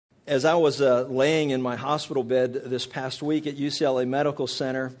As I was laying in my hospital bed this past week at UCLA Medical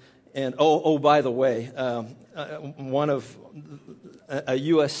Center, and by the way, one of a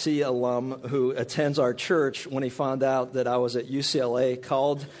USC alum who attends our church, when he found out that I was at UCLA,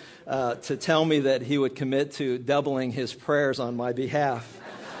 called to tell me that he would commit to doubling his prayers on my behalf.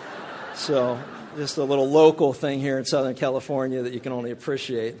 So just a little local thing here in Southern California that you can only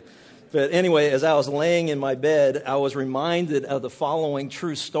appreciate. But anyway, as I was laying in my bed, I was reminded of the following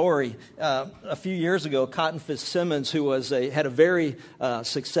true story. A few years ago, Cotton Fitzsimmons, who had a very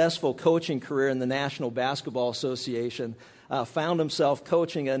successful coaching career in the National Basketball Association, found himself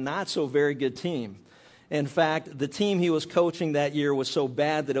coaching a not-so-very good team. In fact, the team he was coaching that year was so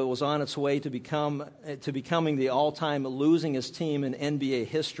bad that it was on its way to becoming the all-time losingest team in NBA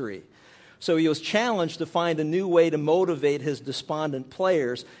history. So he was challenged to find a new way to motivate his despondent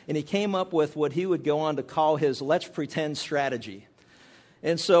players, and he came up with what he would go on to call his let's pretend strategy.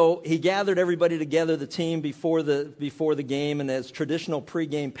 And so he gathered everybody together, the team, before the game, and as traditional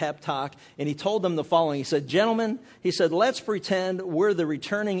pregame pep talk, and he told them the following. He said, "Gentlemen," he said, "let's pretend we're the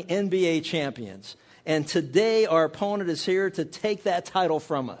returning NBA champions, and today our opponent is here to take that title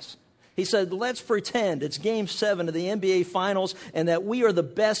from us." He said, "Let's pretend it's Game 7 of the NBA Finals and that we are the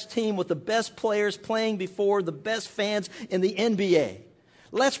best team with the best players playing before the best fans in the NBA.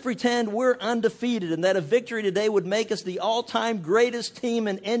 Let's pretend we're undefeated and that a victory today would make us the all-time greatest team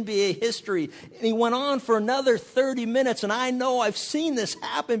in NBA history." And he went on for another 30 minutes, and I know I've seen this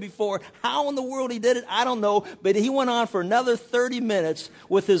happen before. How in the world he did it, I don't know, but he went on for another 30 minutes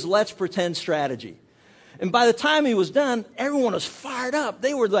with his let's pretend strategy. And by the time he was done, everyone was fired up.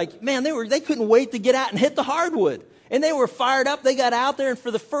 They were like, man, they couldn't wait to get out and hit the hardwood. And they were fired up. They got out there, and for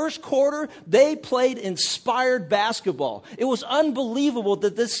the first quarter, they played inspired basketball. It was unbelievable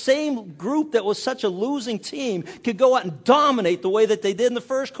that this same group that was such a losing team could go out and dominate the way that they did in the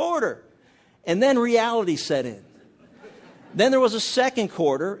first quarter. And then reality set in. Then there was a second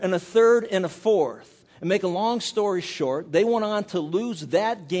quarter, and a third, and a fourth. And make a long story short, they went on to lose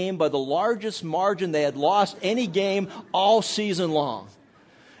that game by the largest margin they had lost any game all season long.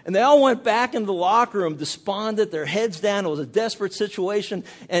 And they all went back into the locker room despondent, their heads down. It was a desperate situation.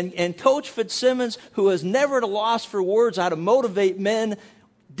 And Coach Fitzsimmons, who has never at a loss for words how to motivate men,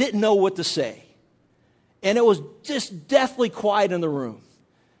 didn't know what to say. And it was just deathly quiet in the room.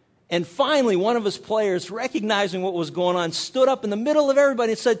 And finally, one of his players, recognizing what was going on, stood up in the middle of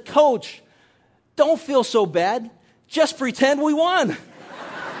everybody and said, "Coach, don't feel so bad. Just pretend we won."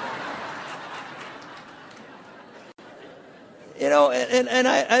 You know, and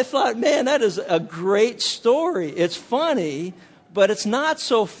I thought, man, that is a great story. It's funny, but it's not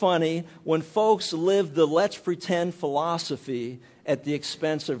so funny when folks live the let's pretend philosophy at the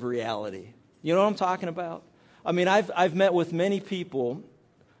expense of reality. You know what I'm talking about? I mean, I've met with many people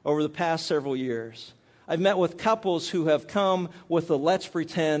over the past several years. I've met with couples who have come with the let's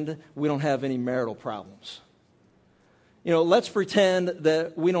pretend we don't have any marital problems. You know, let's pretend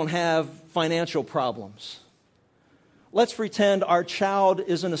that we don't have financial problems. Let's pretend our child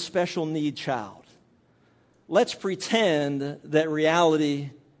isn't a special need child. Let's pretend that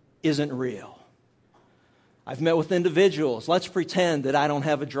reality isn't real. I've met with individuals. Let's pretend that I don't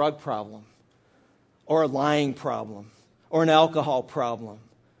have a drug problem or a lying problem or an alcohol problem.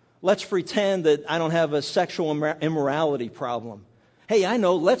 Let's pretend that I don't have a sexual immorality problem. Hey, I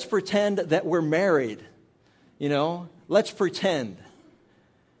know, let's pretend that we're married. You know, let's pretend.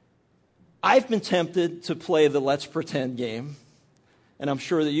 I've been tempted to play the let's pretend game, and I'm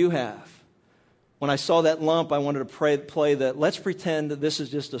sure that you have. When I saw that lump, I wanted to play that let's pretend that this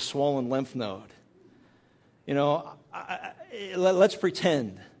is just a swollen lymph node. You know, let's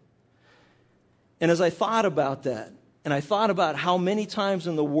pretend. And as I thought about that, and I thought about how many times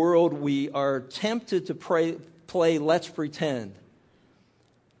in the world we are tempted to play let's pretend.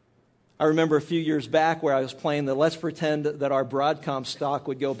 I remember a few years back where I was playing the let's pretend that our Broadcom stock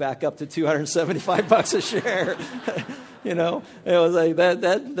would go back up to $275 a share. You know, it was like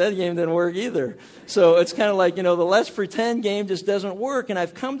that game didn't work either. So it's kind of like, you know, the let's pretend game just doesn't work. And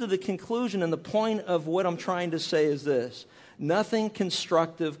I've come to the conclusion, and the point of what I'm trying to say is this. Nothing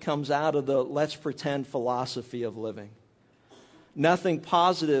constructive comes out of the let's pretend philosophy of living. Nothing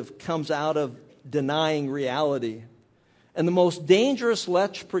positive comes out of denying reality. And the most dangerous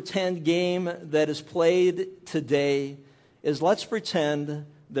let's pretend game that is played today is let's pretend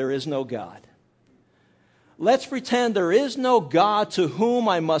there is no God. Let's pretend there is no God to whom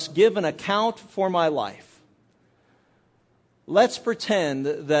I must give an account for my life. Let's pretend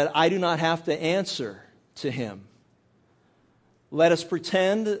that I do not have to answer to Him. Let us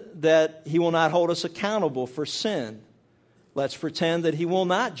pretend that He will not hold us accountable for sin Let's pretend that he will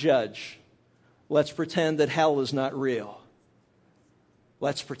not judge. Let's pretend that hell is not real.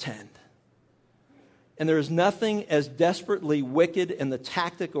 Let's pretend. And there is nothing as desperately wicked in the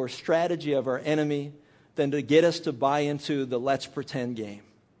tactic or strategy of our enemy than to get us to buy into the let's pretend game.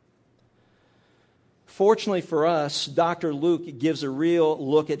 Fortunately for us, Dr. Luke gives a real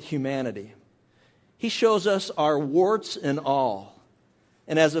look at humanity. He shows us our warts and all.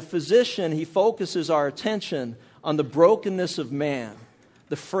 And as a physician, he focuses our attention on the brokenness of man,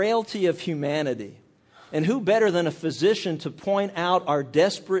 the frailty of humanity. And who better than a physician to point out our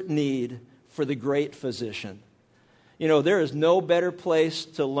desperate need for the great physician? You know, there is no better place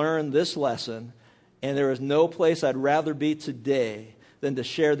to learn this lesson, and there is no place I'd rather be today than to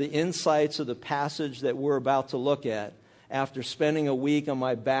share the insights of the passage that we're about to look at after spending a week on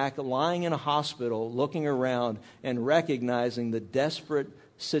my back lying in a hospital, looking around and recognizing the desperate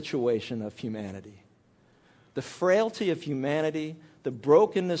situation of humanity. The frailty of humanity, the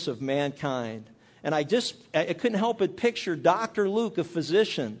brokenness of mankind. And I couldn't help but picture Dr. Luke, a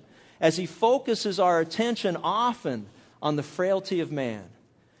physician, as he focuses our attention often on the frailty of man.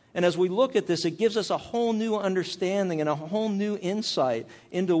 And as we look at this, it gives us a whole new understanding and a whole new insight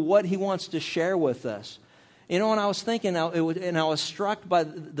into what he wants to share with us. You know, and I was thinking, and I was struck by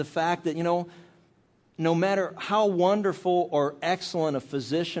the fact that, you know, no matter how wonderful or excellent a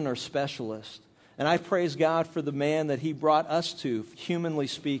physician or specialist, and I praise God for the man that he brought us to, humanly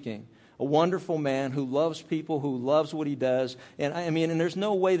speaking, a wonderful man who loves people, who loves what he does. And and there's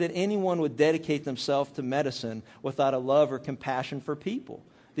no way that anyone would dedicate themselves to medicine without a love or compassion for people.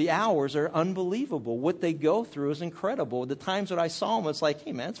 The hours are unbelievable. What they go through is incredible. The times that I saw them, it's like,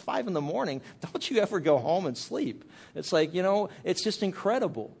 hey, man, it's 5 a.m. Don't you ever go home and sleep. It's like, you know, it's just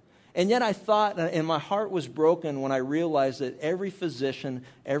incredible. And yet I thought, and my heart was broken when I realized that every physician,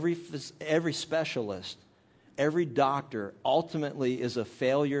 every specialist, every doctor ultimately is a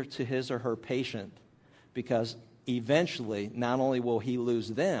failure to his or her patient, because eventually not only will he lose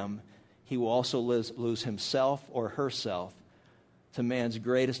them, he will also lose himself or herself to man's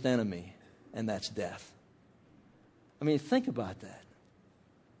greatest enemy, and that's death. I mean, think about that.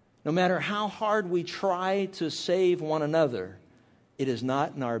 No matter how hard we try to save one another, it is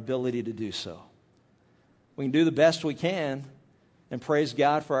not in our ability to do so. We can do the best we can and praise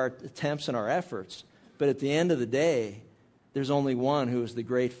God for our attempts and our efforts, but at the end of the day, there's only one who is the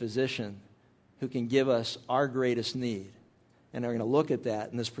great physician who can give us our greatest need. And we're going to look at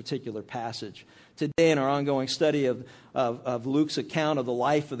that in this particular passage. Today, in our ongoing study of Luke's account of the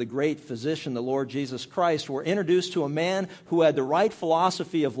life of the great physician, the Lord Jesus Christ, we're introduced to a man who had the right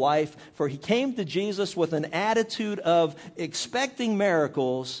philosophy of life, for he came to Jesus with an attitude of expecting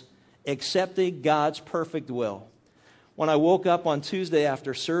miracles, accepting God's perfect will. When I woke up on Tuesday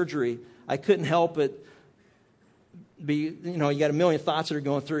after surgery, I couldn't help but you got a million thoughts that are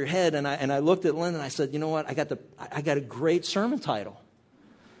going through your head, and I looked at Lynn and I said, you know what, I got a great sermon title.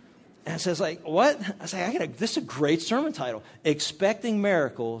 And I says, like, what? I said, this is a great sermon title. Expecting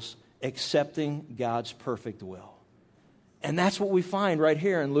miracles, accepting God's perfect will. And that's what we find right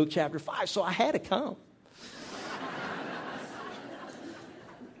here in Luke chapter 5. So I had to come.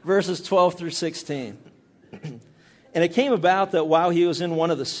 Verses 12 through 16. And it came about that while he was in one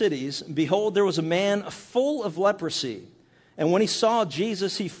of the cities, behold, there was a man full of leprosy. And when he saw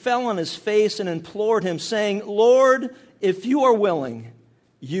Jesus, he fell on his face and implored him, saying, Lord, if you are willing,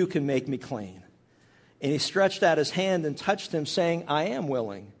 you can make me clean. And he stretched out his hand and touched him, saying, I am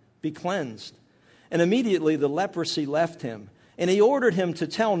willing, be cleansed. And immediately the leprosy left him. And he ordered him to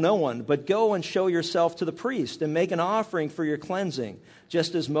tell no one, but go and show yourself to the priest, and make an offering for your cleansing,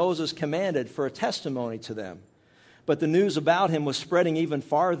 just as Moses commanded, for a testimony to them. But the news about him was spreading even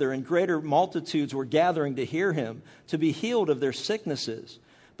farther, and greater multitudes were gathering to hear him, to be healed of their sicknesses.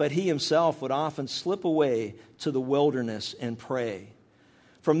 But he himself would often slip away to the wilderness and pray.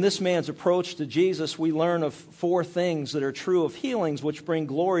 From this man's approach to Jesus, we learn of 4 things that are true of healings which bring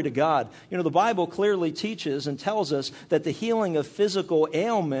glory to God. You know, the Bible clearly teaches and tells us that the healing of physical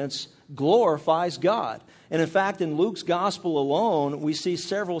ailments glorifies God. And in fact, in Luke's gospel alone, we see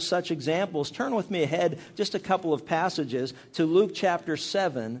several such examples. Turn with me ahead just a couple of passages to Luke chapter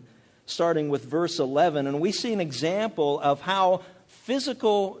 7, starting with verse 11. And we see an example of how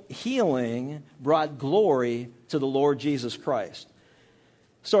physical healing brought glory to the Lord Jesus Christ.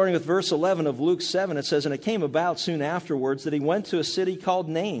 Starting with verse 11 of Luke 7, it says, And it came about soon afterwards that he went to a city called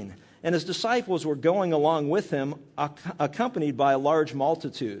Nain, and his disciples were going along with him, accompanied by a large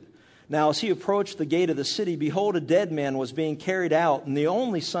multitude. Now as he approached the gate of the city, behold, a dead man was being carried out, and the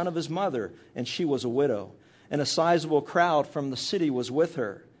only son of his mother, and she was a widow. And a sizable crowd from the city was with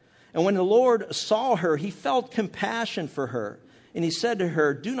her. And when the Lord saw her, he felt compassion for her. And he said to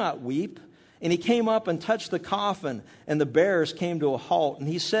her, "Do not weep." And he came up and touched the coffin, and the bearers came to a halt. And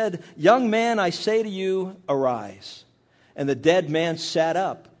he said, "Young man, I say to you, arise." And the dead man sat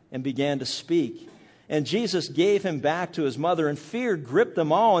up and began to speak. And Jesus gave him back to his mother, and fear gripped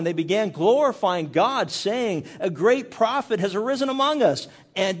them all. And they began glorifying God, saying, "A great prophet has arisen among us,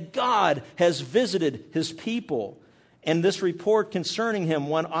 and God has visited his people." And this report concerning him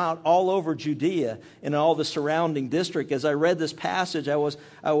went out all over Judea and all the surrounding district. As I read this passage, I was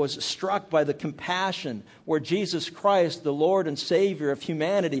struck by the compassion where Jesus Christ, the Lord and Savior of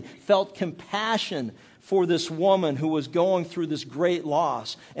humanity, felt compassion for this woman who was going through this great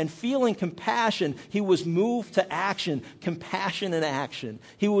loss. And feeling compassion, he was moved to action. Compassion in action.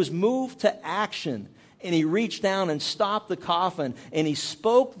 He was moved to action. And he reached down and stopped the coffin, and he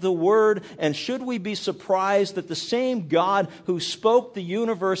spoke the word. And should we be surprised that the same God who spoke the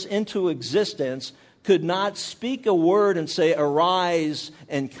universe into existence could not speak a word and say, "Arise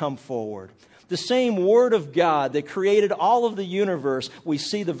and come forward"? The same Word of God that created all of the universe, we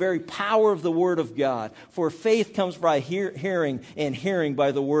see the very power of the Word of God. For faith comes by hearing, and hearing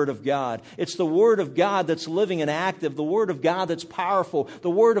by the Word of God. It's the Word of God that's living and active, the Word of God that's powerful, the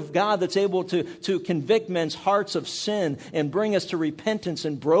Word of God that's able to convict men's hearts of sin and bring us to repentance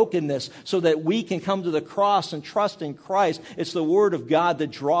and brokenness so that we can come to the cross and trust in Christ. It's the Word of God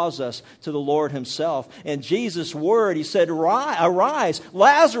that draws us to the Lord Himself. And Jesus' Word, He said, "Arise,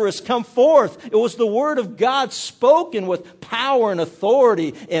 Lazarus, come forth." It was the Word of God spoken with power and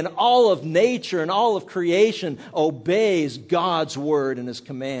authority, and all of nature and all of creation obeys God's Word and His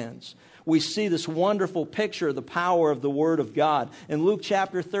commands. We see this wonderful picture of the power of the Word of God. In Luke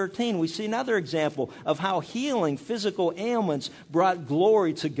chapter 13, we see another example of how healing physical ailments brought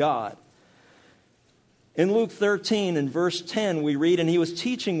glory to God. In Luke 13, in verse 10, we read, "And he was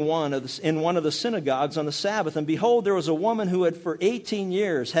teaching in one of the synagogues on the Sabbath. And behold, there was a woman who had for 18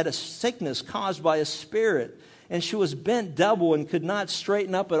 years had a sickness caused by a spirit. And she was bent double and could not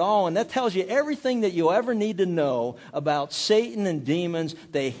straighten up at all." And that tells you everything that you'll ever need to know about Satan and demons.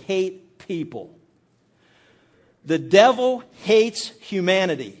 They hate people. The devil hates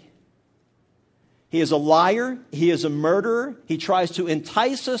humanity. He is a liar. He is a murderer. He tries to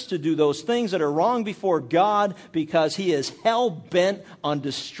entice us to do those things that are wrong before God because he is hell-bent on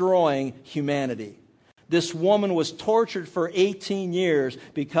destroying humanity. This woman was tortured for 18 years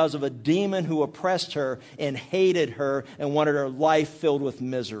because of a demon who oppressed her and hated her and wanted her life filled with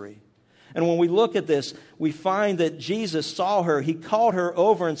misery. And when we look at this, we find that Jesus saw her. He called her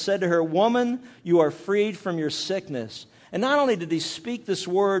over and said to her, "Woman, you are freed from your sickness." And not only did he speak this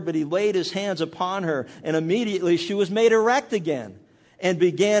word, but he laid his hands upon her, and immediately she was made erect again and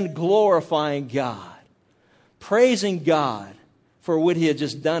began glorifying God, praising God for what he had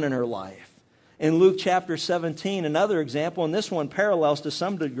just done in her life. In Luke chapter 17, another example, and this one parallels to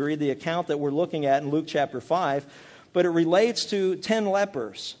some degree the account that we're looking at in Luke chapter 5, but it relates to 10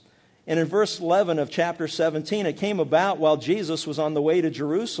 lepers. And in verse 11 of chapter 17, "It came about while Jesus was on the way to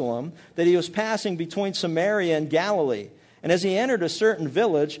Jerusalem that he was passing between Samaria and Galilee. And as he entered a certain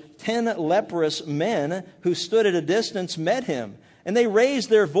village, 10 leprous men who stood at a distance met him. And they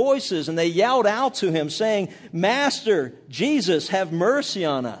raised their voices and they yelled out to him, saying, 'Master, Jesus, have mercy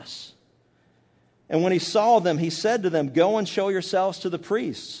on us.' And when he saw them, he said to them, 'Go and show yourselves to the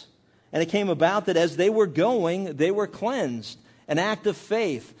priests.' And it came about that as they were going, they were cleansed." An act of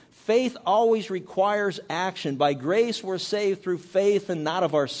faith. Faith always requires action. By grace we're saved through faith and not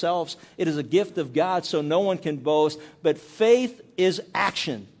of ourselves. It is a gift of God, so no one can boast. But faith is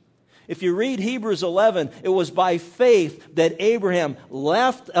action. If you read Hebrews 11, it was by faith that Abraham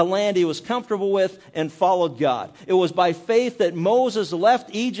left a land he was comfortable with and followed God. It was by faith that Moses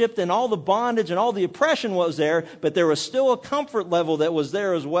left Egypt and all the bondage and all the oppression was there, but there was still a comfort level that was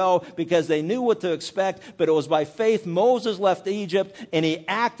there as well because they knew what to expect. But it was by faith Moses left Egypt and he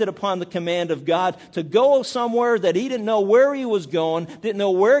acted upon the command of God to go somewhere that he didn't know where he was going, didn't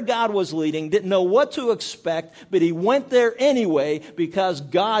know where God was leading, didn't know what to expect, but he went there anyway because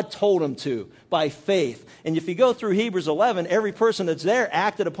God told him to, by faith. And if you go through Hebrews 11, every person that's there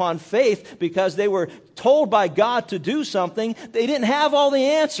acted upon faith because they were told by God to do something. They didn't have all the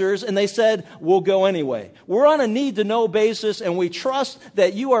answers, and they said, "We'll go anyway." We're on a need-to-know basis, and we trust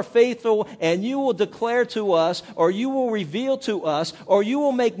that you are faithful, and you will declare to us, or you will reveal to us, or you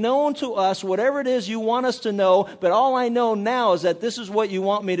will make known to us whatever it is you want us to know. But all I know now is that this is what you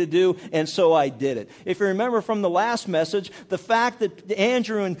want me to do, and so I did it. If you remember from the last message, the fact that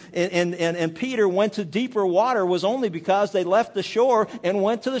Andrew and Peter went to deeper water was only because they left the shore and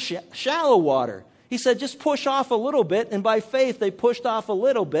went to the shallow water. He said, just push off a little bit, and by faith they pushed off a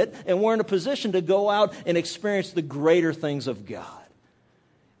little bit, and we're in a position to go out and experience the greater things of God.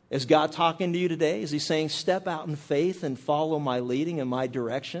 Is God talking to you today? Is He saying, step out in faith and follow my leading and my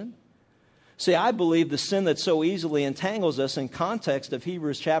direction? See, I believe the sin that so easily entangles us in context of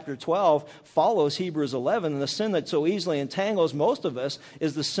Hebrews chapter 12 follows Hebrews 11, and the sin that so easily entangles most of us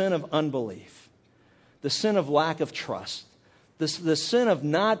is the sin of unbelief, the sin of lack of trust. The sin of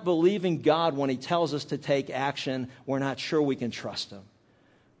not believing God when He tells us to take action. We're not sure we can trust Him.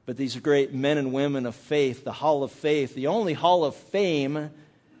 But these great men and women of faith, the Hall of Faith, the only Hall of Fame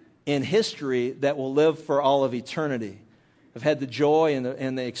in history that will live for all of eternity. I've had the joy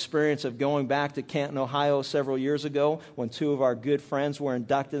and the experience of going back to Canton, Ohio several years ago when two of our good friends were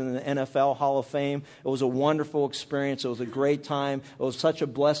inducted in the NFL Hall of Fame. It was a wonderful experience. It was a great time. It was such a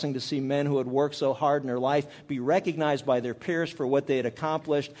blessing to see men who had worked so hard in their life be recognized by their peers for what they had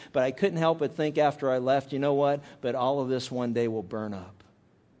accomplished. But I couldn't help but think after I left, you know what? But all of this one day will burn up.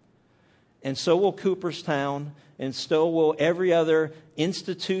 And so will Cooperstown, and so will every other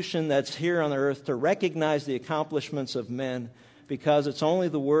institution that's here on the earth to recognize the accomplishments of men, because it's only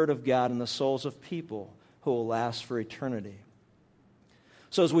the Word of God and the souls of people who will last for eternity.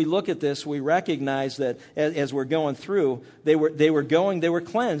 So as we look at this, we recognize that as we're going through, they were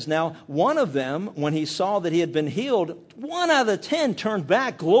cleansed. Now, one of them, when he saw that he had been healed, 1 out of the 10 turned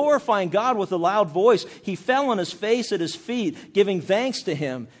back, glorifying God with a loud voice. He fell on his face at his feet, giving thanks to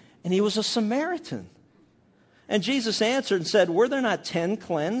Him. And he was a Samaritan. And Jesus answered and said, were there not 10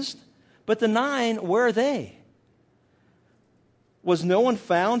 cleansed? But the 9, where are they? Was no one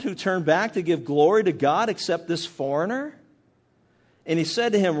found who turned back to give glory to God except this foreigner? And He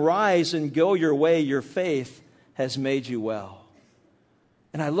said to him, rise and go your way, your faith has made you well.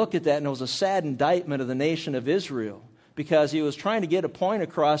 And I look at that, and it was a sad indictment of the nation of Israel, because he was trying to get a point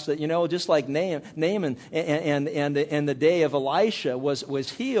across that, just like Naaman and the day of Elisha was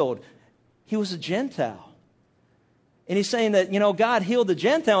healed, he was a Gentile. And he's saying that, God healed the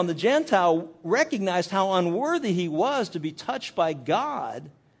Gentile, and the Gentile recognized how unworthy he was to be touched by God.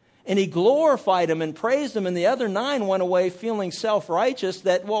 And he glorified Him and praised Him, and the other 9 went away feeling self-righteous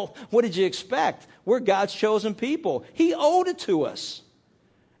that, well, what did you expect? We're God's chosen people. He owed it to us.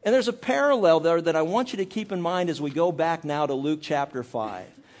 And there's a parallel there that I want you to keep in mind as we go back now to Luke chapter 5.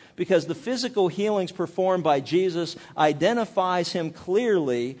 Because the physical healings performed by Jesus identifies Him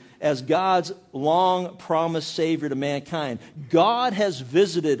clearly as God's long-promised Savior to mankind. God has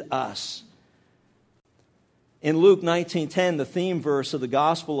visited us. In Luke 19:10, the theme verse of the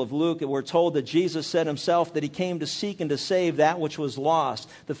Gospel of Luke, we're told that Jesus said Himself that He came to seek and to save that which was lost.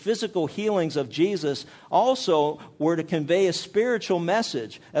 The physical healings of Jesus also were to convey a spiritual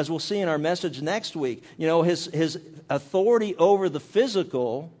message, as we'll see in our message next week. His authority over the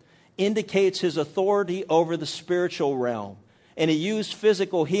physical indicates His authority over the spiritual realm. And He used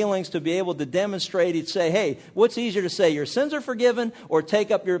physical healings to be able to demonstrate. He'd say, hey, what's easier to say, your sins are forgiven, or take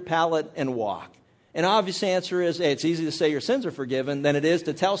up your pallet and walk? And obvious answer is, hey, it's easy to say your sins are forgiven than it is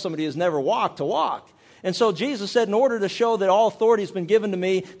to tell somebody who's never walked to walk. And so Jesus said, in order to show that all authority has been given to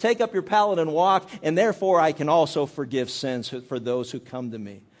me, take up your pallet and walk, and therefore I can also forgive sins for those who come to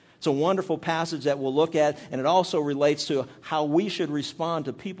me. It's a wonderful passage that we'll look at, and it also relates to how we should respond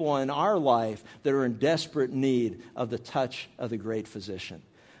to people in our life that are in desperate need of the touch of the great physician.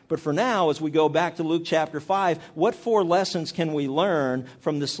 But for now, as we go back to Luke chapter 5, what 4 lessons can we learn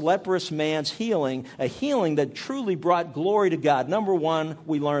from this leprous man's healing, a healing that truly brought glory to God? Number 1,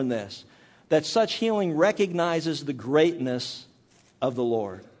 we learn this, that such healing recognizes the greatness of the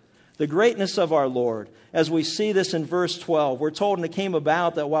Lord. The greatness of our Lord. As we see this in verse 12, we're told, and it came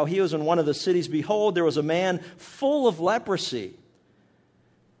about that while he was in one of the cities, behold, there was a man full of leprosy.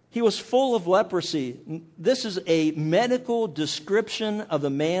 He was full of leprosy. This is a medical description of the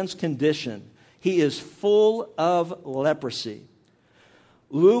man's condition. He is full of leprosy.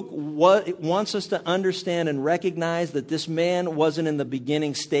 Luke wants us to understand and recognize that this man wasn't in the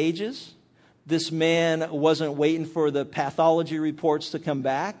beginning stages. This man wasn't waiting for the pathology reports to come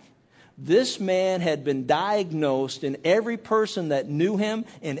back. This man had been diagnosed, and every person that knew him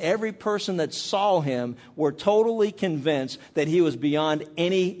and every person that saw him were totally convinced that he was beyond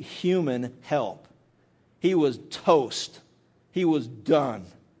any human help. He was toast. He was done.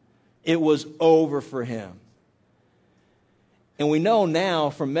 It was over for him. And we know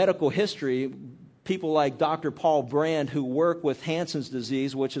now from medical history, people like Dr. Paul Brand, who work with Hansen's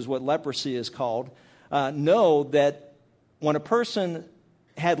disease, which is what leprosy is called, know that when a person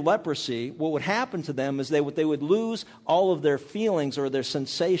had leprosy, what would happen to them is they would lose all of their feelings or their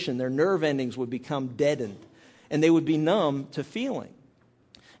sensation. Their nerve endings would become deadened, and they would be numb to feeling.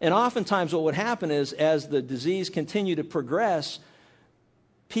 And oftentimes what would happen is, as the disease continued to progress,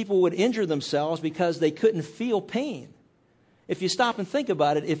 people would injure themselves because they couldn't feel pain. If you stop and think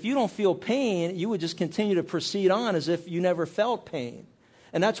about it, if you don't feel pain, you would just continue to proceed on as if you never felt pain.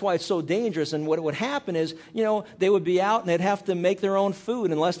 And that's why it's so dangerous. And what would happen is, they would be out and they'd have to make their own food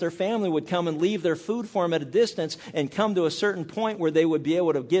unless their family would come and leave their food for them at a distance and come to a certain point where they would be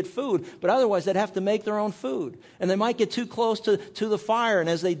able to get food. But otherwise, they'd have to make their own food. And they might get too close to the fire. And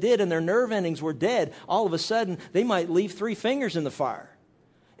as they did and their nerve endings were dead, all of a sudden, they might leave 3 fingers in the fire.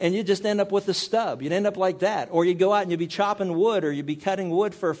 And you'd just end up with a stub. You'd end up like that. Or you'd go out and you'd be chopping wood, or you'd be cutting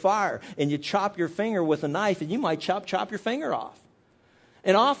wood for a fire, and you'd chop your finger with a knife, and you might chop your finger off.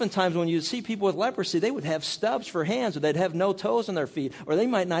 And oftentimes when you see people with leprosy, they would have stubs for hands, or they'd have no toes on their feet, or they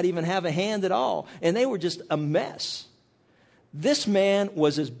might not even have a hand at all. And they were just a mess. This man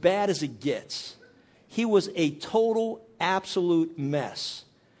was as bad as it gets. He was a total, absolute mess.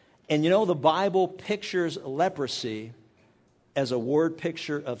 And the Bible pictures leprosy as a word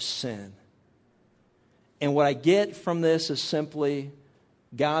picture of sin. And what I get from this is simply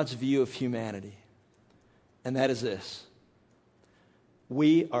God's view of humanity. And that is this: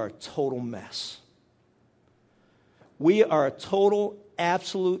 we are a total mess. We are a total,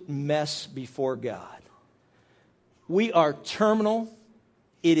 absolute mess before God. We are terminal.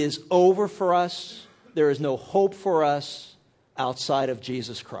 It is over for us. There is no hope for us outside of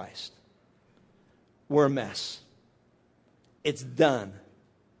Jesus Christ. We're a mess. It's done.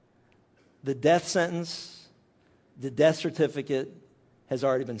 The death sentence, the death certificate has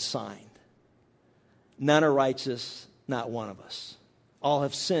already been signed. None are righteous, not one of us. All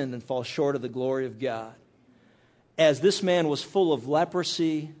have sinned and fall short of the glory of God. As this man was full of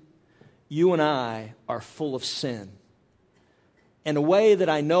leprosy, you and I are full of sin. And a way that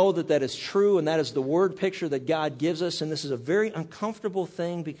I know that is true, and that is the word picture that God gives us, and this is a very uncomfortable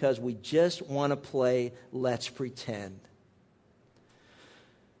thing because we just want to play let's pretend.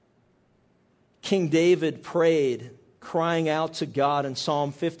 King David prayed, crying out to God in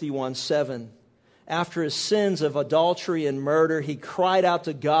Psalm 51:7. After his sins of adultery and murder, he cried out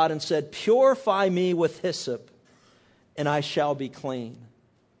to God and said, "Purify me with hyssop, and I shall be clean.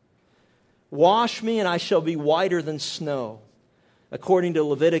 Wash me, and I shall be whiter than snow." According to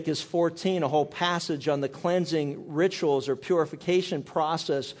Leviticus 14, a whole passage on the cleansing rituals or purification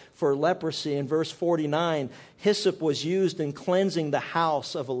process for leprosy. In verse 49, hyssop was used in cleansing the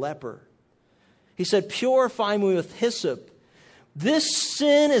house of a leper. He said, "Purify me with hyssop. This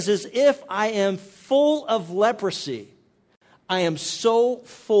sin is as if I am full of leprosy. I am so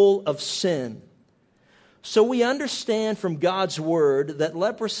full of sin." So we understand from God's word that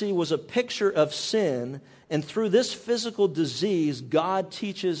leprosy was a picture of sin, and through this physical disease, God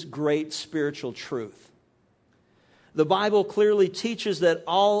teaches great spiritual truth. The Bible clearly teaches that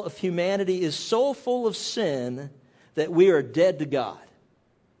all of humanity is so full of sin that we are dead to God.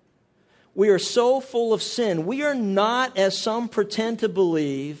 We are so full of sin. We are not, as some pretend to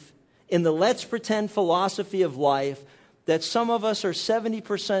believe, in the let's pretend philosophy of life, that some of us are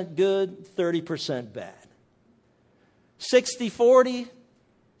 70% good, 30% bad. 60-40,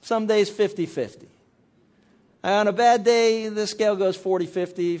 some days 50-50. On a bad day, the scale goes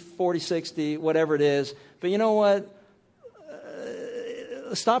 40-50, 40-60, whatever it is. But you know what?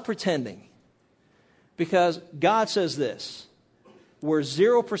 Stop pretending. Because God says this: we're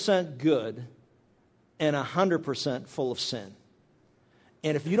 0% good and 100% full of sin.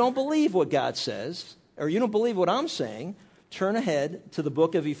 And if you don't believe what God says, or you don't believe what I'm saying, turn ahead to the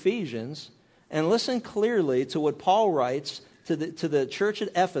book of Ephesians and listen clearly to what Paul writes to the church at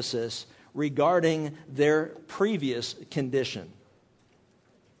Ephesus regarding their previous condition.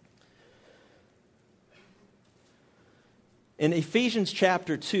 In Ephesians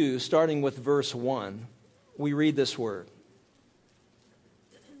chapter 2, starting with verse 1, we read this word: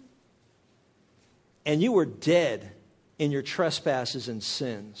 "And you were dead in your trespasses and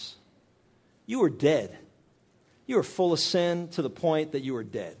sins." You were dead. You were full of sin to the point that you were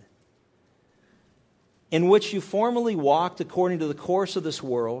dead. "In which you formerly walked according to the course of this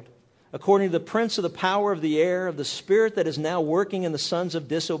world, according to the prince of the power of the air, of the spirit that is now working in the sons of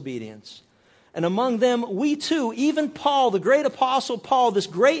disobedience. And among them, we too," even Paul, the great apostle Paul, this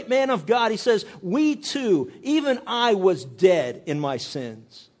great man of God, he says, "We too, even I was dead in my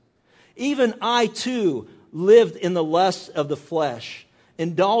sins. Even I too lived in the lusts of the flesh,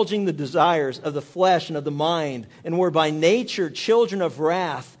 indulging the desires of the flesh and of the mind, and were by nature children of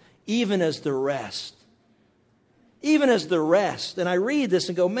wrath, even as the rest." even as the rest. And I read this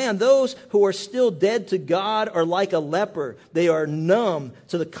and go, man, those who are still dead to God are like a leper. They are numb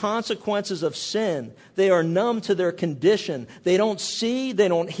to the consequences of sin. They are numb to their condition. They don't see, they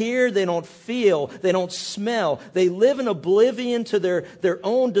don't hear, they don't feel, they don't smell. They live in oblivion to their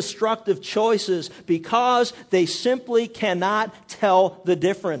own destructive choices because they simply cannot tell the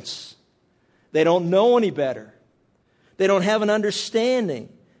difference. They don't know any better. They don't have an understanding.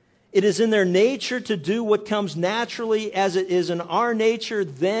 It is in their nature to do what comes naturally, as it is in our nature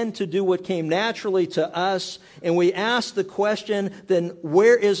then to do what came naturally to us. And we ask the question, then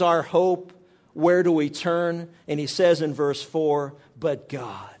where is our hope? Where do we turn? And he says in verse 4, but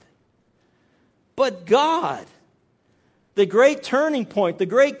God. But God. The great turning point, the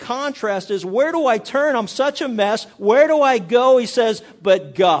great contrast is, where do I turn? I'm such a mess. Where do I go? He says,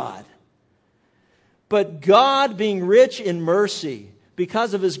 but God. But God, being rich in mercy,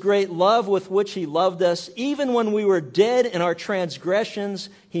 because of his great love with which he loved us, even when we were dead in our transgressions,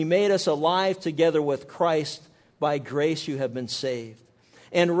 he made us alive together with Christ. By grace you have been saved.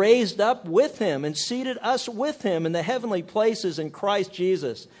 And raised up with him and seated us with him in the heavenly places in Christ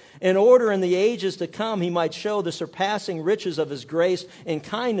Jesus, in order in the ages to come he might show the surpassing riches of his grace and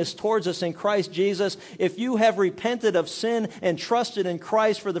kindness towards us in Christ Jesus. If you have repented of sin and trusted in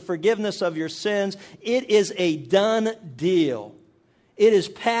Christ for the forgiveness of your sins, it is a done deal. It is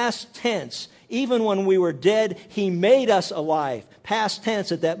past tense. Even when we were dead, he made us alive. Past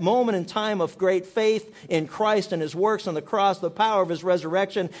tense, at that moment in time of great faith in Christ and his works on the cross, the power of his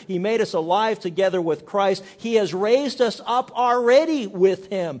resurrection, he made us alive together with Christ. He has raised us up already with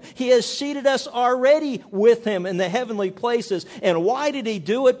him. He has seated us already with him in the heavenly places. And why did he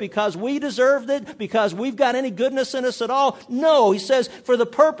do it? Because we deserved it? Because we've got any goodness in us at all? No, he says, for the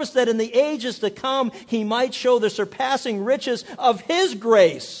purpose that in the ages to come, he might show the surpassing riches of his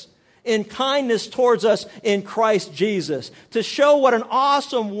grace in kindness towards us in Christ Jesus. To show what an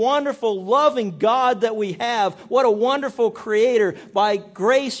awesome, wonderful, loving God that we have. What a wonderful Creator. By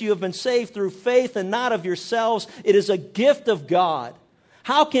grace you have been saved through faith and not of yourselves. It is a gift of God.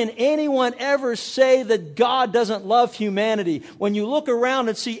 How can anyone ever say that God doesn't love humanity when you look around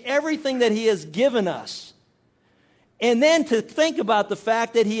and see everything that he has given us? And then to think about the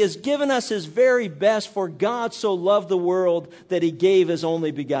fact that he has given us his very best, for God so loved the world that he gave his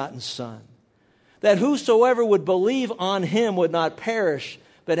only begotten Son, that whosoever would believe on him would not perish,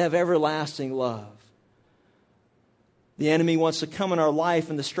 but have everlasting love. The enemy wants to come in our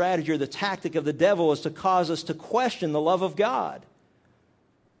life, and the strategy or the tactic of the devil is to cause us to question the love of God.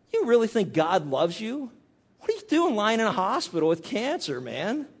 You really think God loves you? What are you doing lying in a hospital with cancer,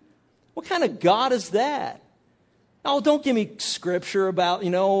 man? What kind of God is that? Oh, don't give me scripture about,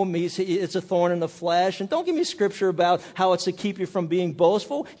 it's a thorn in the flesh. And don't give me scripture about how it's to keep you from being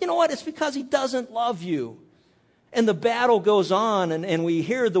boastful. You know what? It's because he doesn't love you. And the battle goes on, and we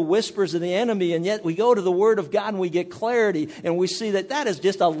hear the whispers of the enemy, and yet we go to the Word of God and we get clarity, and we see that that is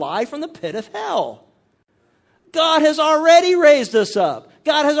just a lie from the pit of hell. God has already raised us up.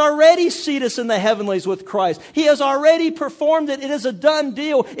 God has already seated us in the heavenlies with Christ. He has already performed it. It is a done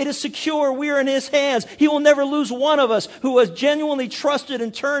deal. It is secure. We are in his hands. He will never lose one of us who has genuinely trusted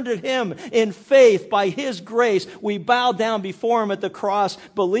and turned to him in faith. By his grace, we bow down before him at the cross,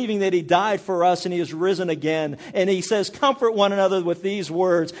 believing that he died for us and he is risen again. And he says, comfort one another with these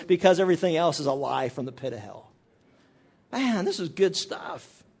words, because everything else is a lie from the pit of hell. Man, this is good stuff.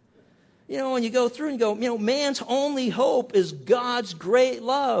 When you go through and you go, man's only hope is God's great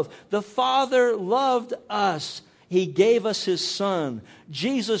love. The Father loved us. He gave us his Son.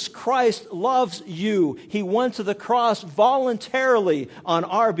 Jesus Christ loves you. He went to the cross voluntarily on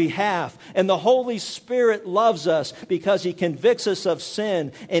our behalf. And the Holy Spirit loves us because he convicts us of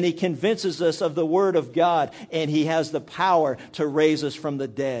sin and he convinces us of the Word of God. And he has the power to raise us from the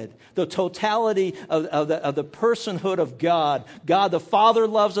dead. The totality of the personhood of God. God the Father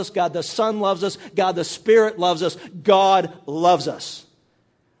loves us. God the Son loves us. God the Spirit loves us. God loves us.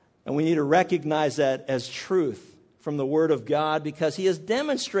 And we need to recognize that as truth from the Word of God, because he has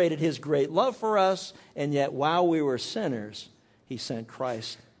demonstrated his great love for us, and yet while we were sinners, he sent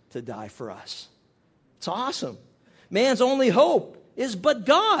Christ to die for us. It's awesome. Man's only hope is but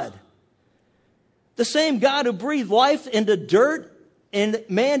God. The same God who breathed life into dirt and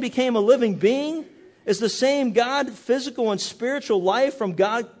man became a living being is the same God. Physical and spiritual life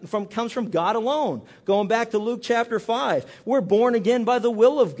comes from God alone. Going back to Luke chapter 5. We're born again by the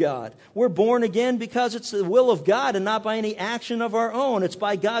will of God. We're born again because it's the will of God and not by any action of our own. It's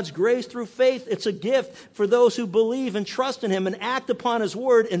by God's grace through faith. It's a gift for those who believe and trust in him and act upon his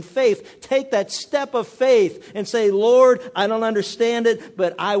word in faith. Take that step of faith and say, Lord, I don't understand it,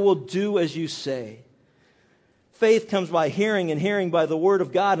 but I will do as you say. Faith comes by hearing, and hearing by the word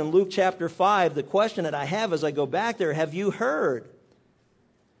of God. In Luke chapter 5, the question that I have as I go back there, have you heard?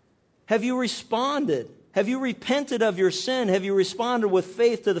 Have you responded? Have you repented of your sin? Have you responded with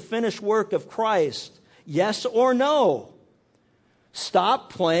faith to the finished work of Christ? Yes or no?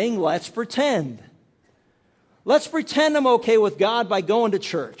 Stop playing let's pretend. Let's pretend I'm okay with God by going to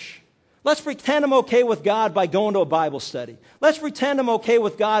church. Let's pretend I'm okay with God by going to a Bible study. Let's pretend I'm okay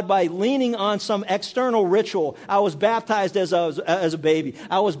with God by leaning on some external ritual. I was baptized as a baby.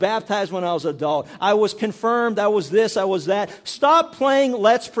 I was baptized when I was an adult. I was confirmed. I was this. I was that. Stop playing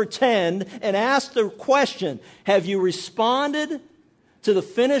let's pretend and ask the question, have you responded to the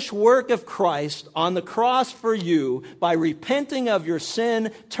finished work of Christ on the cross for you by repenting of your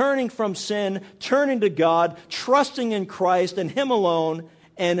sin, turning from sin, turning to God, trusting in Christ and Him alone,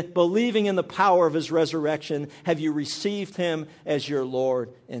 and believing in the power of His resurrection? Have you received Him as your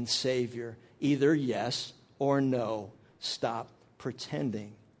Lord and Savior? Either yes or no. Stop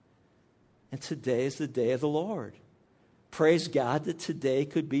pretending. And today is the day of the Lord. Praise God that today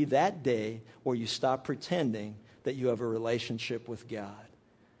could be that day where you stop pretending that you have a relationship with God.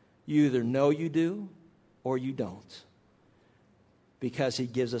 You either know you do or you don't. Because He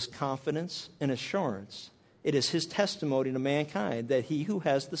gives us confidence and assurance. It is His testimony to mankind that he who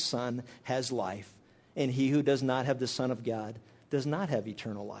has the Son has life, and he who does not have the Son of God does not have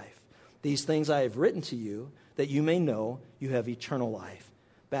eternal life. These things I have written to you, that you may know you have eternal life.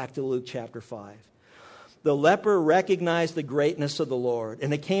 Back to Luke chapter 5. The leper recognized the greatness of the Lord,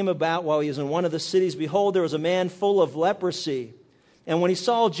 and it came about while he was in one of the cities. Behold, there was a man full of leprosy. And when he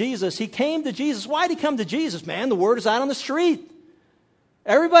saw Jesus, he came to Jesus. Why did he come to Jesus, man? The word is out on the street.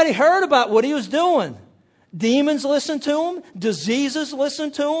 Everybody heard about what he was doing. Demons listened to him. Diseases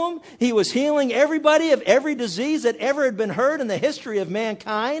listened to him. He was healing everybody of every disease that ever had been heard in the history of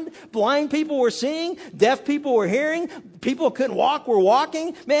mankind. Blind people were seeing. Deaf people were hearing. People who couldn't walk were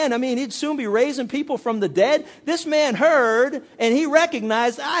walking. Man, he'd soon be raising people from the dead. This man heard, and he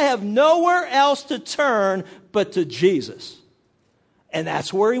recognized, I have nowhere else to turn but to Jesus. And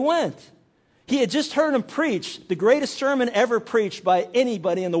that's where he went. He had just heard him preach the greatest sermon ever preached by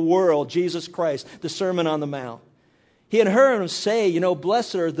anybody in the world, Jesus Christ, the Sermon on the Mount. He had heard him say,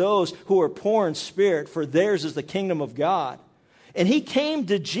 blessed are those who are poor in spirit, for theirs is the kingdom of God. And he came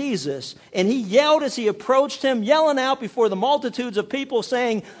to Jesus, and he yelled as he approached him, yelling out before the multitudes of people,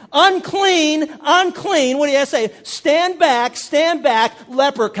 saying, unclean, unclean. What do you say? Stand back,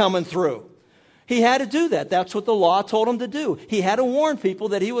 leper coming through. He had to do that. That's what the law told him to do. He had to warn people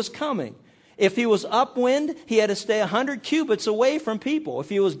that he was coming. If he was upwind, he had to stay 100 cubits away from people. If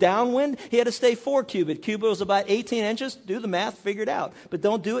he was downwind, he had to stay 4 cubits. Cubit was about 18 inches. Do the math, figure it out. But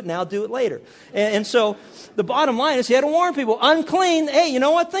don't do it now, do it later. And so the bottom line is he had to warn people, unclean. Hey, you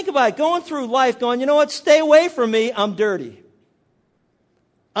know what? Think about it. Going through life going, you know what? Stay away from me. I'm dirty.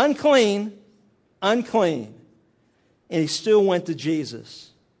 Unclean, unclean. And he still went to Jesus.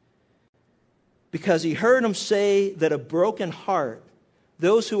 Because he heard him say that a broken heart,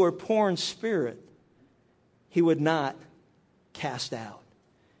 those who are poor in spirit, he would not cast out.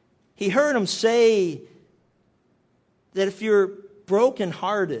 He heard him say that if you're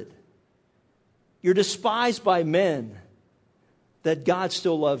brokenhearted, you're despised by men, that God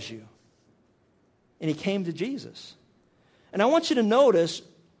still loves you. And he came to Jesus. And I want you to notice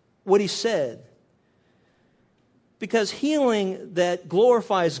what he said. Because healing that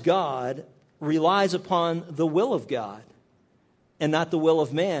glorifies God relies upon the will of God and not the will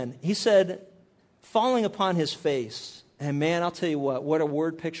of man. He said, falling upon his face. And man, I'll tell you what a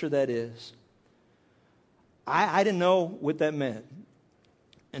word picture that is. I didn't know what that meant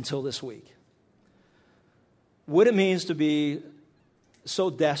until this week. What it means to be so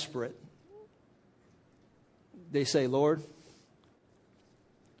desperate. They say, Lord,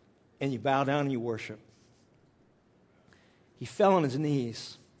 and you bow down and you worship. He fell on his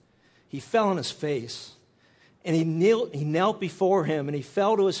knees. He fell on his face. And he knelt before him, and he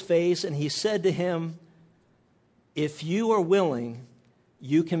fell to his face, and he said to him, if you are willing,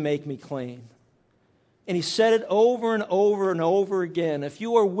 you can make me clean. And he said it over and over and over again. If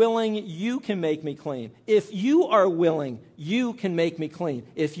you are willing, you can make me clean. If you are willing, you can make me clean.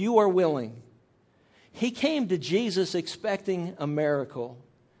 If you are willing. He came to Jesus expecting a miracle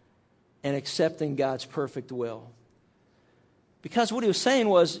and accepting God's perfect will. Because what he was saying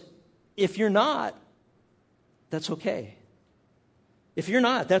was, if you're not, that's okay. If you're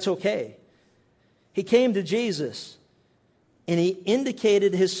not, that's okay. He came to Jesus and he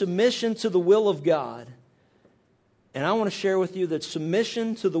indicated his submission to the will of God. And I want to share with you that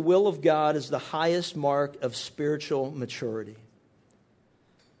submission to the will of God is the highest mark of spiritual maturity.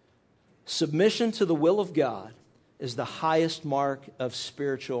 Submission to the will of God is the highest mark of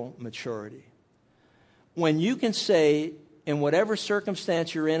spiritual maturity. When you can say, in whatever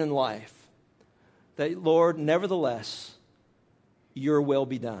circumstance you're in life, that, Lord, nevertheless, your will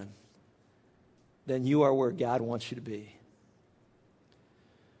be done, then you are where God wants you to be.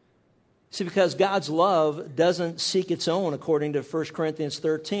 See, because God's love doesn't seek its own, according to 1 Corinthians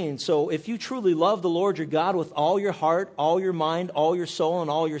 13. So if you truly love the Lord your God with all your heart, all your mind, all your soul, and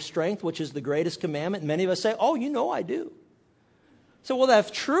all your strength, which is the greatest commandment, many of us say, oh, you know I do. So, well,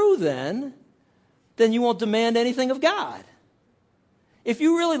 that's true then you won't demand anything of God. If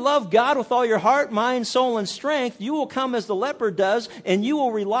you really love God with all your heart, mind, soul, and strength, you will come as the leper does, and you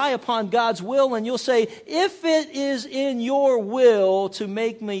will rely upon God's will, and you'll say, if it is in your will to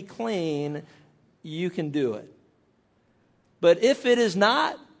make me clean, you can do it. But if it is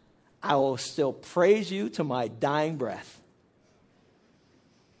not, I will still praise you to my dying breath.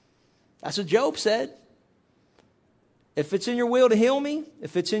 That's what Job said. If it's in your will to heal me,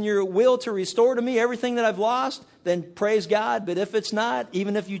 if it's in your will to restore to me everything that I've lost, then praise God. But if it's not,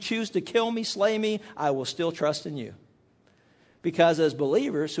 even if you choose to kill me, slay me, I will still trust in you. Because as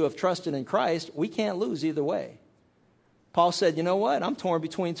believers who have trusted in Christ, we can't lose either way. Paul said, you know what? I'm torn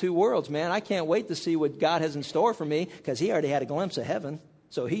between two worlds, man. I can't wait to see what God has in store for me, because he already had a glimpse of heaven.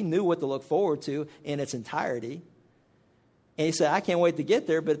 So he knew what to look forward to in its entirety. And he said, I can't wait to get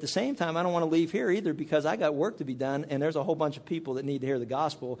there, but at the same time, I don't want to leave here either, because I got work to be done, and there's a whole bunch of people that need to hear the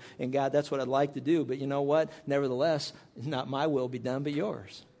gospel, and God, that's what I'd like to do. But you know what? Nevertheless, not my will be done, but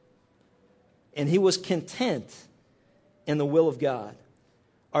yours. And he was content in the will of God.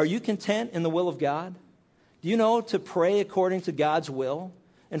 Are you content in the will of God? Do you know to pray according to God's will?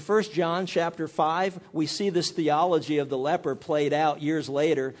 In 1 John chapter 5, we see this theology of the leper played out years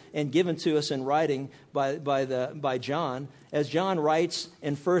later and given to us in writing by John. As John writes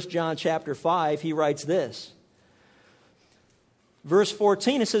in 1 John chapter 5, he writes this. Verse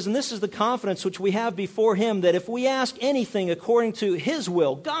 14, it says, and this is the confidence which we have before him, that if we ask anything according to his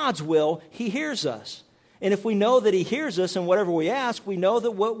will, God's will, he hears us. And if we know that he hears us in whatever we ask, we know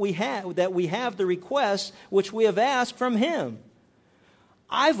that we have the requests which we have asked from him.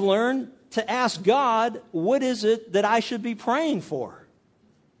 I've learned to ask God, what is it that I should be praying for?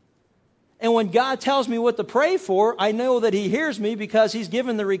 And when God tells me what to pray for, I know that he hears me, because he has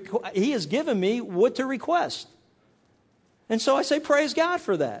given me what to request. And so I say, praise God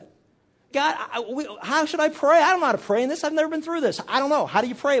for that. God, how should I pray? I don't know how to pray in this. I've never been through this. I don't know. How do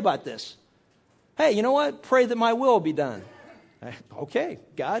you pray about this? Hey, you know what? Pray that my will be done. Okay,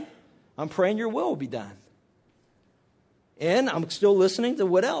 God, I'm praying your will be done. And I'm still listening to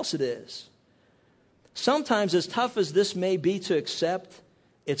what else it is. Sometimes, as tough as this may be to accept,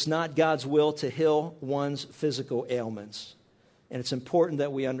 it's not God's will to heal one's physical ailments. And it's important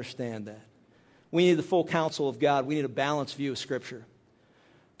that we understand that. We need the full counsel of God. We need a balanced view of Scripture.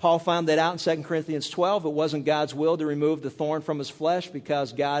 Paul found that out in 2 Corinthians 12. It wasn't God's will to remove the thorn from his flesh,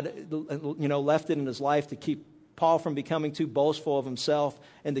 because God, left it in his life to keep Paul from becoming too boastful of himself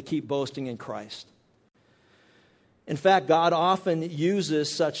and to keep boasting in Christ. In fact, God often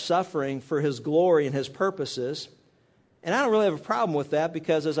uses such suffering for his glory and his purposes. And I don't really have a problem with that,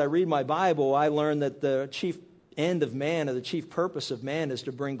 because as I read my Bible, I learn that the chief end of man, or the chief purpose of man, is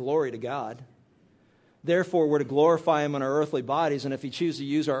to bring glory to God. Therefore, we're to glorify him in our earthly bodies, and if he chooses to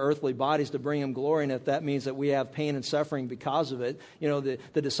use our earthly bodies to bring him glory, and if that means that we have pain and suffering because of it,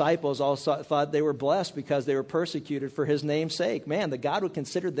 the disciples all thought they were blessed because they were persecuted for his name's sake. Man, that God would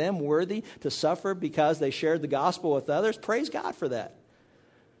consider them worthy to suffer because they shared the gospel with others. Praise God for that.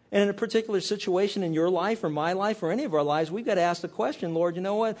 And in a particular situation in your life or my life or any of our lives, we've got to ask the question, Lord, you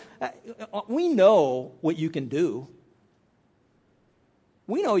know what? We know what you can do.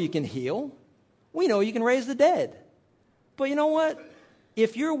 We know you can heal. We know you can raise the dead. But you know what?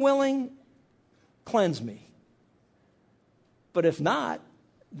 If you're willing, cleanse me. But if not,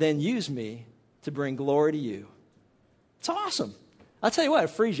 then use me to bring glory to you. It's awesome. I'll tell you what,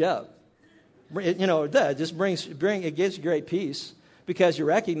 it frees you up. It does. It gives you great peace, because you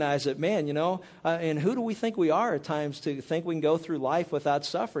recognize that, man, and who do we think we are at times to think we can go through life without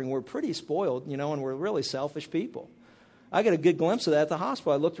suffering? We're pretty spoiled, and we're really selfish people. I got a good glimpse of that at the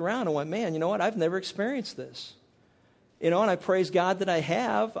hospital. I looked around and went, man, you know what? I've never experienced this. And I praise God that I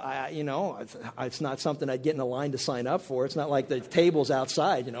have. It's not something I'd get in a line to sign up for. It's not like the table's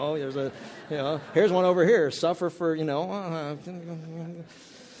outside, There's here's one over here. Suffer for,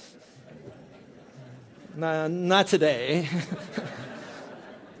 not today.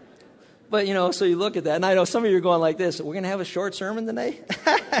 But, so you look at that, and I know some of you are going like this, we're going to have a short sermon today?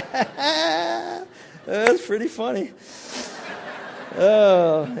 That's pretty funny.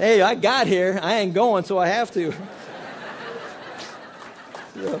 Oh, hey, I got here. I ain't going, so I have to.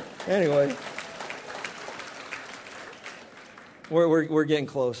 So, anyway, we're getting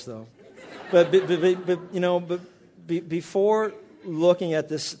close though. But before looking at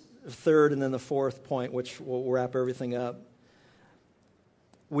this third and then the fourth point, which will wrap everything up,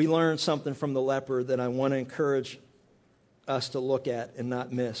 we learned something from the leper that I want to encourage us to look at and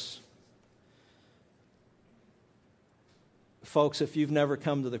not miss. Folks, if you've never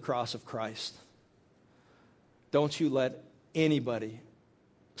come to the cross of Christ, don't you let anybody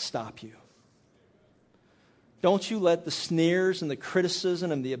stop you. Don't you let the sneers and the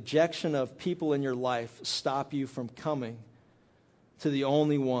criticism and the objection of people in your life stop you from coming to the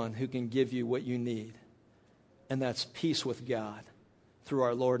only one who can give you what you need. And that's peace with God through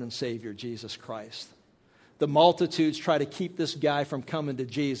our Lord and Savior, Jesus Christ. The multitudes try to keep this guy from coming to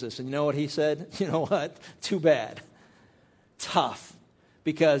Jesus. And you know what he said? You know what? Too bad. Tough.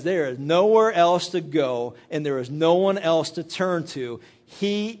 Because there is nowhere else to go and there is no one else to turn to.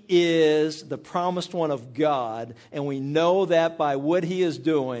 He is the promised one of God, and we know that by what he is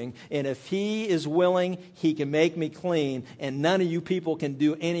doing. And if he is willing, he can make me clean, and none of you people can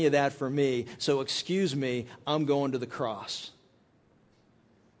do any of that for me. So excuse me, I'm going to the cross.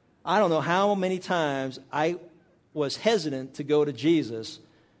 I don't know how many times I was hesitant to go to Jesus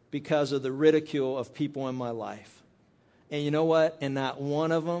because of the ridicule of people in my life. And you know what? And not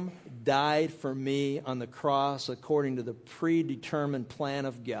one of them died for me on the cross according to the predetermined plan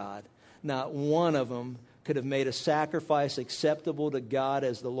of God. Not one of them could have made a sacrifice acceptable to God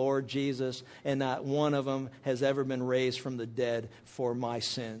as the Lord Jesus, and not one of them has ever been raised from the dead for my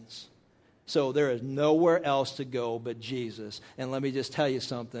sins. So there is nowhere else to go but Jesus. And let me just tell you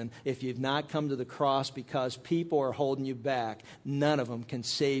something. If you've not come to the cross because people are holding you back, none of them can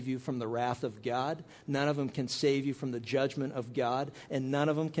save you from the wrath of God. None of them can save you from the judgment of God. And none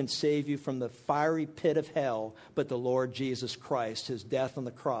of them can save you from the fiery pit of hell but the Lord Jesus Christ, his death on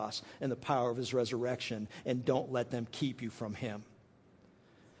the cross, and the power of his resurrection. And don't let them keep you from him.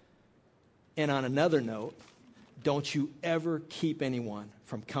 And on another note, don't you ever keep anyone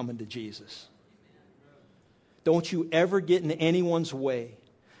from coming to Jesus. Don't you ever get in anyone's way.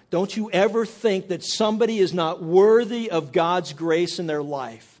 Don't you ever think that somebody is not worthy of God's grace in their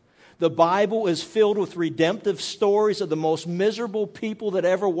life. The Bible is filled with redemptive stories of the most miserable people that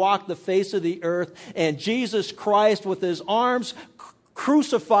ever walked the face of the earth. And Jesus Christ, with his arms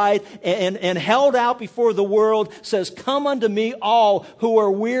crucified and held out before the world, says, "Come unto me all who are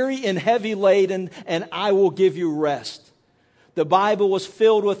weary and heavy laden, and I will give you rest." The Bible was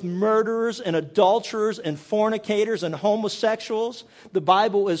filled with murderers and adulterers and fornicators and homosexuals. The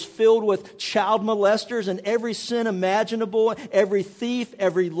Bible is filled with child molesters and every sin imaginable, every thief,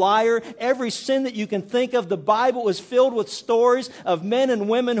 every liar, every sin that you can think of. The Bible is filled with stories of men and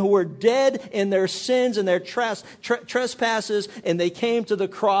women who were dead in their sins and their trespasses, and they came to the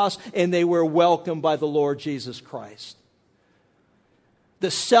cross and they were welcomed by the Lord Jesus Christ. The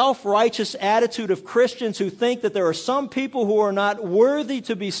self-righteous attitude of Christians who think that there are some people who are not worthy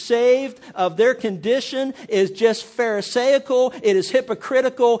to be saved of their condition is just pharisaical, it is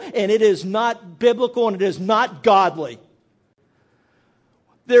hypocritical, and it is not biblical, and it is not godly.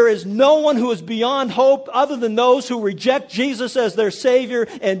 There is no one who is beyond hope other than those who reject Jesus as their Savior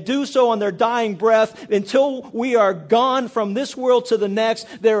and do so on their dying breath. Until we are gone from this world to the next,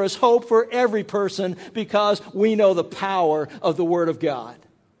 there is hope for every person because we know the power of the Word of God.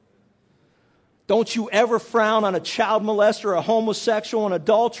 Don't you ever frown on a child molester, a homosexual, an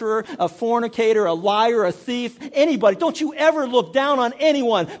adulterer, a fornicator, a liar, a thief, anybody. Don't you ever look down on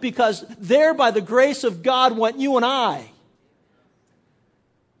anyone because there by the grace of God went you and I.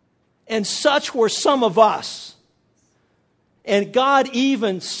 And such were some of us. And God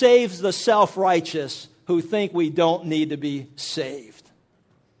even saves the self-righteous who think we don't need to be saved.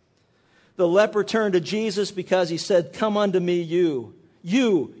 The leper turned to Jesus because he said, "Come unto me, you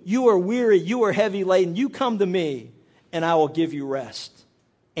are weary, you are heavy laden. You come to me, and I will give you rest."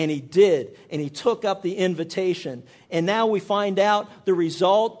 And he did. And he took up the invitation. And now we find out the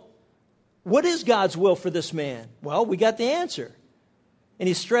result. What is God's will for this man? Well, we got the answer. And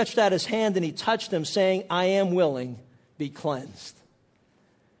he stretched out his hand and he touched him, saying, "I am willing, be cleansed."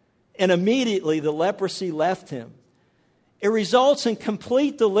 And immediately the leprosy left him. It results in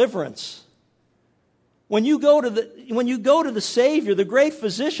complete deliverance. When you go to the Savior, the great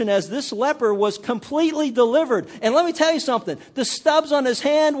physician, as this leper was completely delivered. And let me tell you something. The stubs on his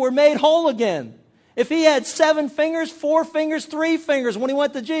hand were made whole again. If he had 7 fingers, 4 fingers, 3 fingers when he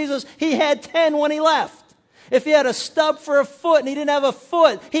went to Jesus, he had 10 when he left. If he had a stub for a foot and he didn't have a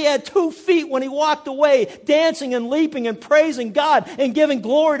foot, he had 2 feet when he walked away, dancing and leaping and praising God and giving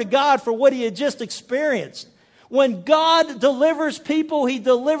glory to God for what he had just experienced. When God delivers people, He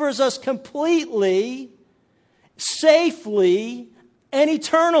delivers us completely, safely, and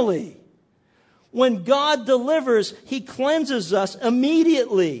eternally. When God delivers, He cleanses us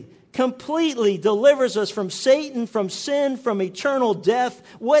immediately, completely delivers us from Satan, from sin, from eternal death.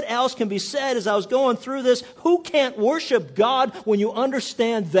 What else can be said as I was going through this? Who can't worship God when you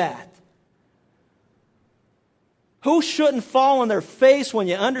understand that? Who shouldn't fall on their face when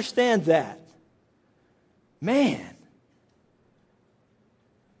you understand that? Man.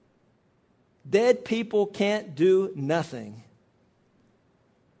 Dead people can't do nothing.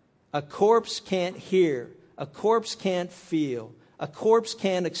 A corpse can't hear. A corpse can't feel. A corpse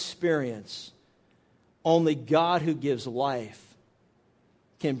can't experience. Only God who gives life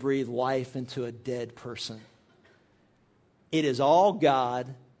can breathe life into a dead person. It is all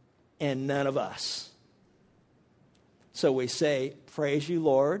God and none of us. So we say, praise you,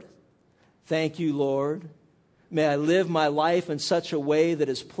 Lord. Thank you, Lord. May I live my life in such a way that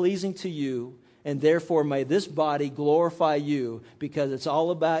is pleasing to you, and therefore may this body glorify you, because it's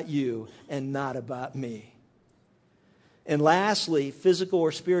all about you and not about me. And lastly, physical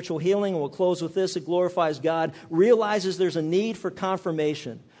or spiritual healing, and we'll close with this, it glorifies God, realizes there's a need for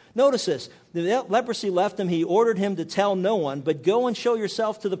confirmation. Notice this, the leprosy left him, he ordered him to tell no one, but go and show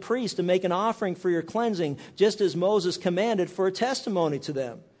yourself to the priest and make an offering for your cleansing, just as Moses commanded, for a testimony to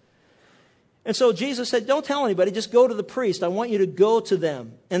them. And so Jesus said, don't tell anybody, just go to the priest. I want you to go to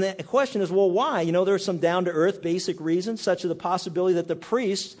them. And the question is, well, why? There are some down-to-earth basic reasons, such as the possibility that the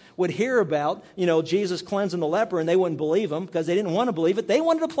priests would hear about, Jesus cleansing the leper, and they wouldn't believe him because they didn't want to believe it. They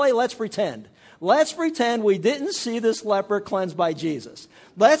wanted to play let's pretend. Let's pretend we didn't see this leper cleansed by Jesus.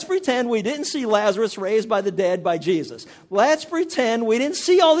 Let's pretend we didn't see Lazarus raised by the dead by Jesus. Let's pretend we didn't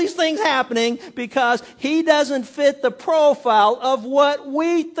see all these things happening because he doesn't fit the profile of what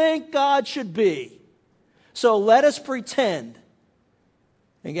we think God should be. So let us pretend.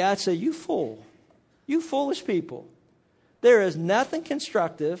 And God said, you fool, you foolish people. There is nothing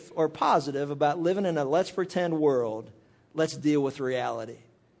constructive or positive about living in a let's pretend world. Let's deal with reality.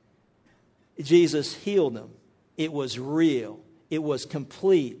 Jesus healed him. It was real. It was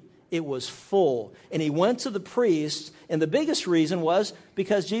complete. It was full. And he went to the priests, and the biggest reason was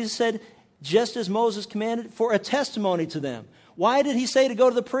because Jesus said, just as Moses commanded, for a testimony to them. Why did he say to go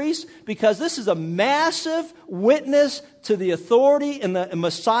to the priest? Because this is a massive witness to the authority and the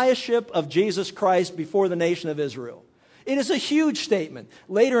messiahship of Jesus Christ before the nation of Israel. It is a huge statement.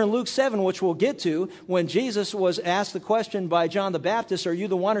 Later in Luke 7, which we'll get to, when Jesus was asked the question by John the Baptist, are you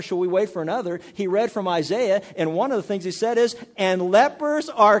the one or shall we wait for another? He read from Isaiah, and one of the things he said is, and lepers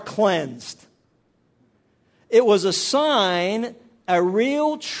are cleansed. It was a sign, a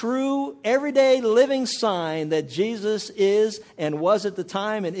real, true, everyday living sign that Jesus is and was at the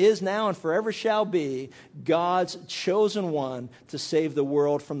time and is now and forever shall be God's chosen one to save the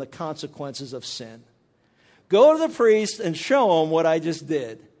world from the consequences of sin. Go to the priest and show them what I just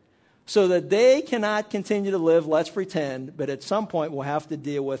did so that they cannot continue to live, let's pretend, but at some point we'll have to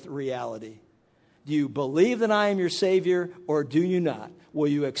deal with reality. Do you believe that I am your Savior or do you not? Will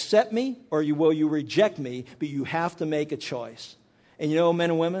you accept me or will you reject me? But you have to make a choice. And men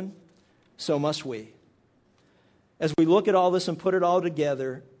and women, so must we. As we look at all this and put it all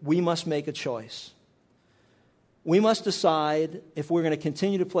together, we must make a choice. We must decide if we're going to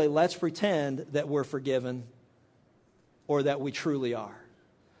continue to play let's pretend that we're forgiven or that we truly are.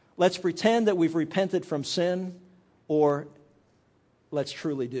 Let's pretend that we've repented from sin, or let's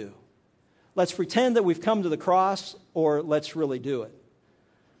truly do. Let's pretend that we've come to the cross, or let's really do it.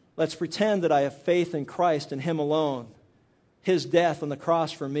 Let's pretend that I have faith in Christ and Him alone, His death on the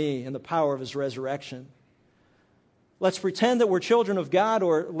cross for me and the power of His resurrection. Let's pretend that we're children of God,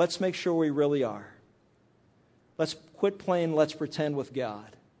 or let's make sure we really are. Let's quit playing let's pretend with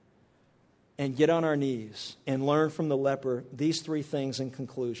God and get on our knees and learn from the leper these three things in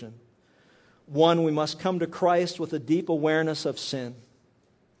conclusion. One, we must come to Christ with a deep awareness of sin.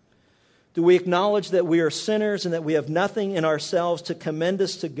 Do we acknowledge that we are sinners and that we have nothing in ourselves to commend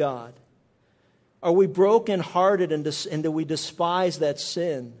us to God? Are we brokenhearted and do we despise that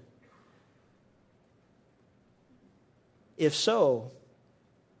sin? If so,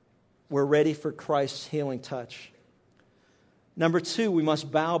 we're ready for Christ's healing touch. Number two, we must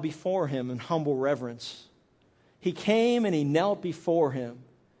bow before Him in humble reverence. He came and He knelt before Him.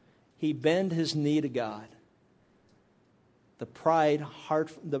 He bent His knee to God. The proud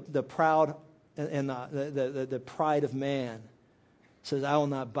and the pride of man says, I will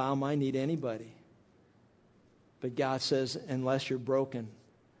not bow my knee to anybody. But God says, unless you're broken,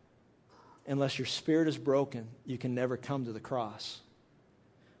 unless your spirit is broken, you can never come to the cross.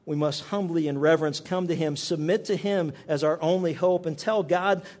 We must humbly in reverence come to Him, submit to Him as our only hope, and tell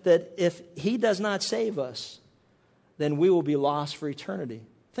God that if He does not save us, then we will be lost for eternity.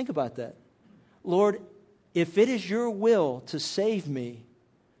 Think about that. Lord, if it is your will to save me,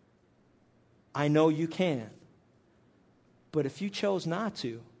 I know you can. But if you chose not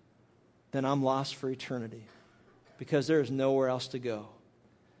to, then I'm lost for eternity because there is nowhere else to go.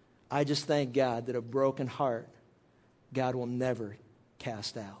 I just thank God that a broken heart, God will never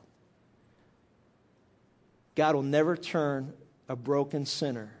cast out. God will never turn a broken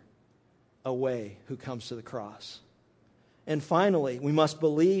sinner away who comes to the cross. And finally, we must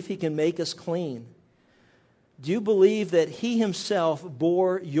believe He can make us clean. Do you believe that He Himself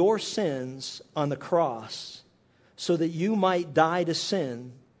bore your sins on the cross so that you might die to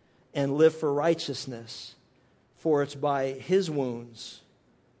sin and live for righteousness? For it's by His wounds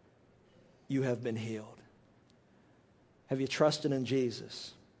you have been healed. Have you trusted in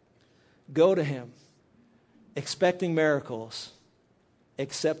Jesus? Go to Him, expecting miracles,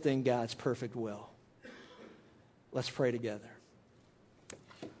 accepting God's perfect will. Let's pray together.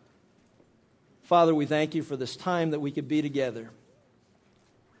 Father, we thank you for this time that we could be together.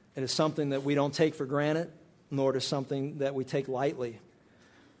 It is something that we don't take for granted, nor is something that we take lightly.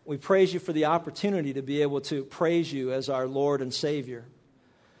 We praise you for the opportunity to be able to praise you as our Lord and Savior.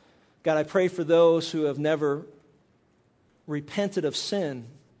 God, I pray for those who have never repented of sin,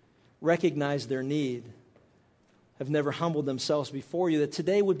 recognized their need, have never humbled themselves before you, that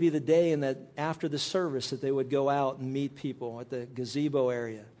today would be the day and that after the service that they would go out and meet people at the gazebo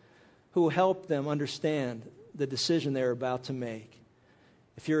area who will help them understand the decision they're about to make.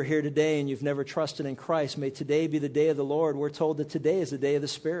 If you're here today and you've never trusted in Christ, may today be the day of the Lord. We're told that today is the day of the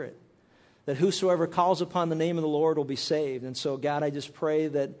Spirit, that whosoever calls upon the name of the Lord will be saved. And so, God, I just pray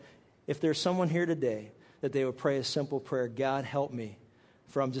that if there's someone here today, that they would pray a simple prayer: God, help me,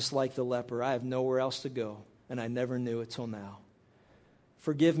 for I'm just like the leper. I have nowhere else to go, and I never knew it till now.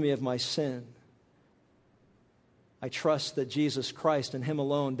 Forgive me of my sin. I trust that Jesus Christ and Him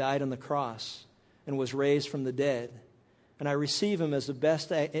alone died on the cross and was raised from the dead. And I receive Him as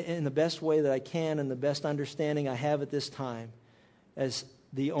in the best way that I can and the best understanding I have at this time as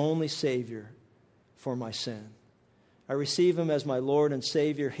the only Savior for my sin. I receive Him as my Lord and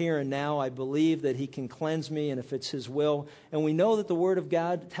Savior here and now. I believe that He can cleanse me and if it's His will. And we know that the Word of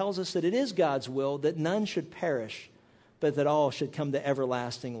God tells us that it is God's will that none should perish, but that all should come to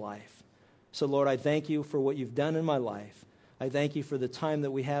everlasting life. So, Lord, I thank you for what you've done in my life. I thank you for the time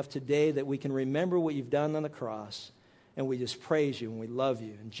that we have today that we can remember what you've done on the cross. And we just praise you and we love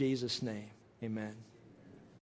you. In Jesus' name, amen.